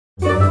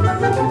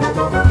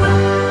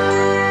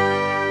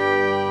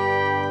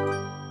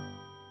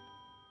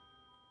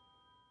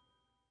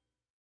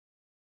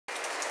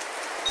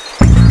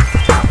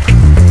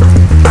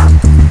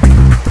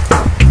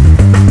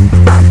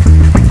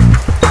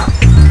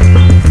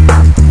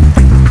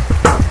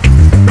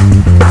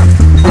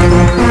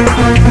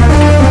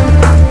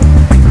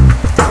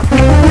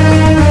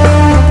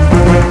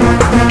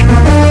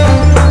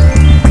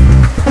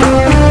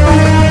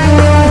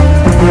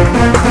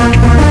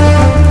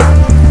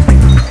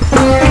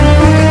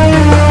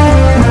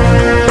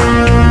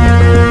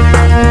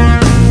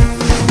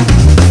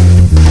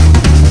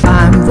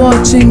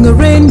Watching a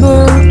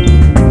rainbow.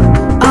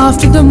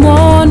 After the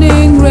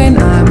morning rain,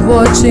 I'm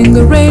watching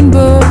a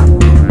rainbow.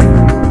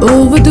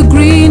 Over the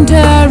green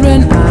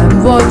terrain,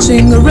 I'm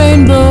watching a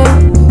rainbow.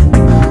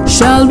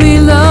 Shall we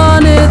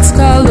learn its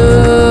colors?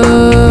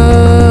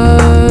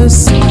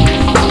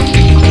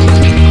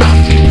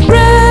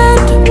 Red,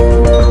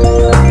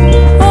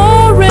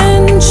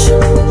 orange,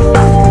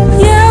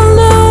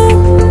 yellow,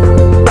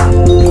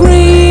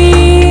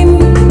 green,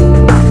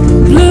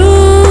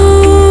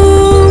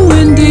 blue,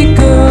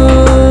 indigo.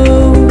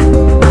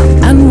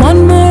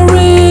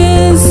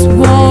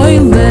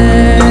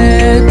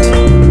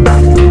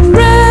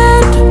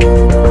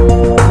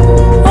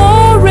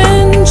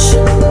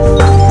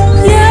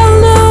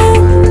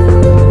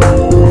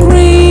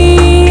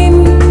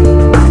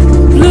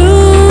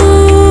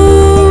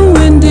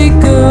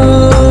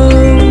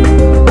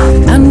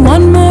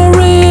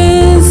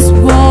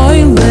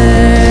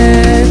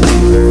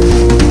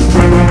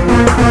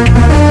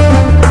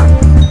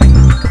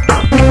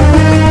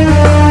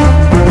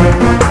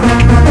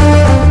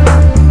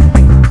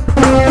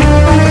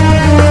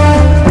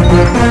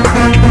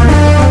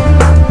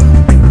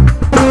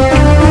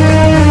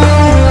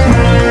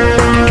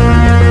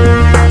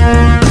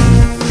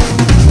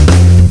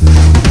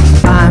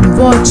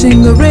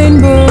 Watching a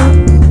rainbow.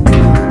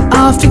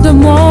 After the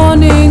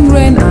morning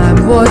rain,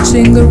 I'm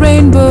watching a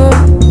rainbow.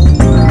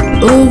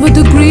 Over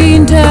the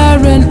green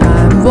terrain,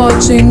 I'm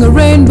watching a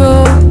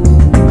rainbow.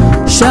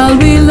 Shall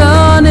we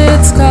learn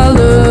its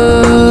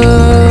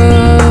colors?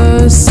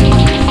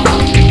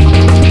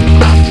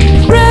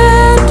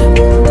 Red,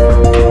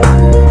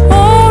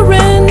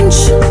 orange,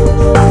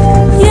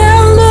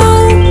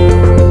 yellow,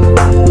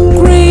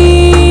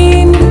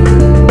 green,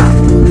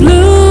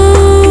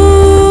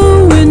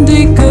 blue,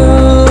 indigo.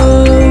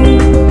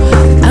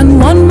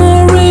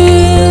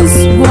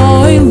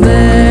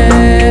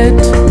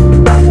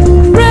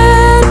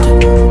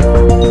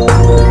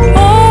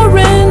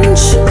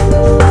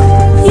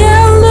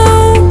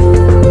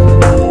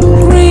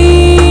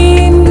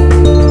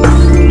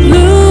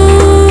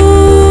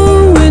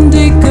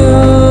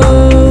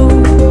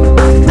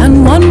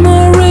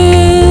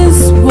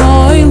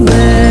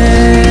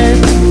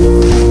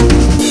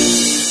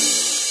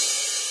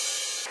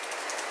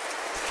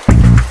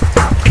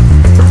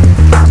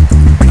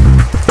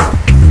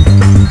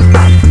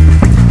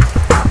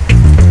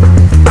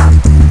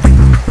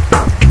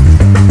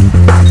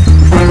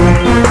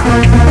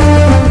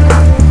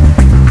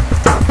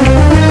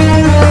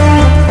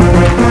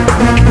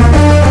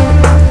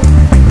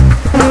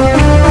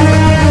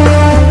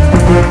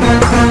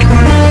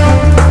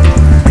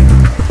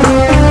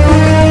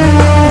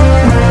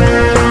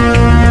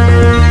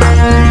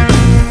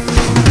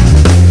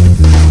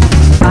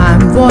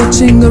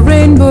 Watching a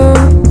rainbow.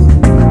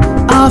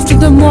 After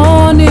the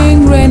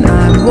morning rain,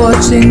 I'm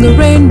watching a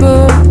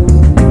rainbow.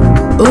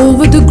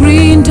 Over the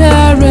green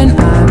terrain,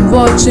 I'm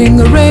watching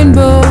a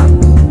rainbow.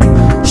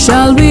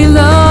 Shall we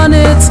learn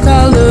its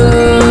colors?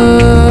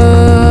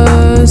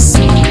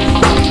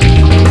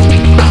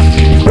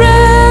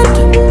 Red,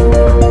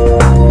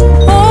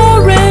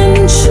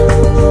 orange,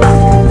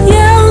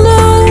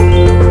 yellow,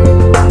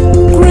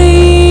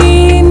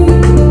 green,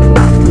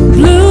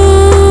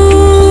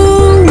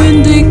 blue,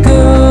 indigo.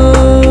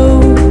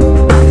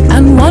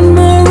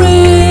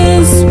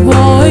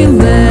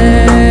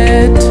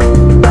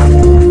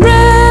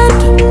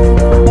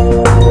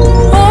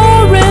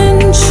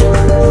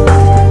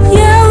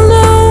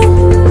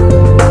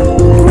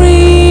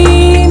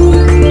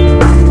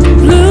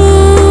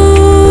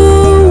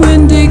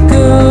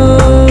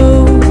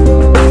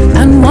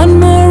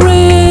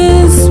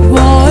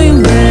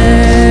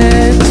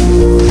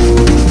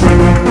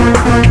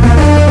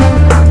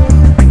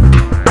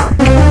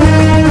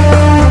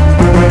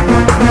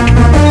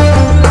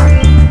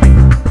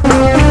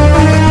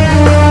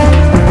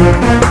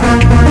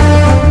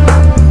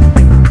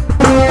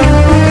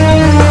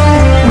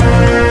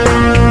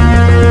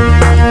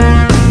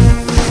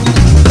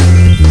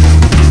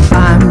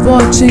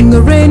 Watching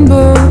a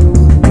rainbow.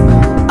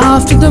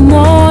 After the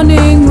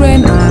morning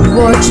rain, I'm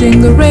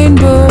watching a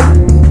rainbow.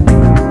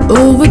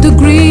 Over the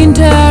green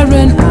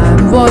terrain,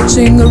 I'm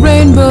watching a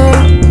rainbow.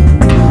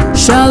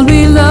 Shall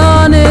we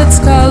learn its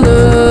colors?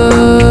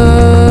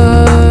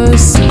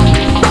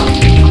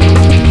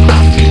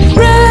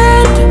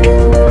 Red,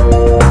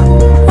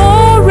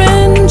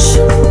 orange,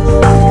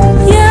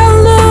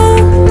 yellow,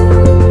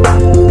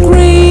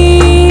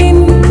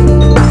 green,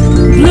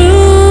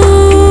 blue,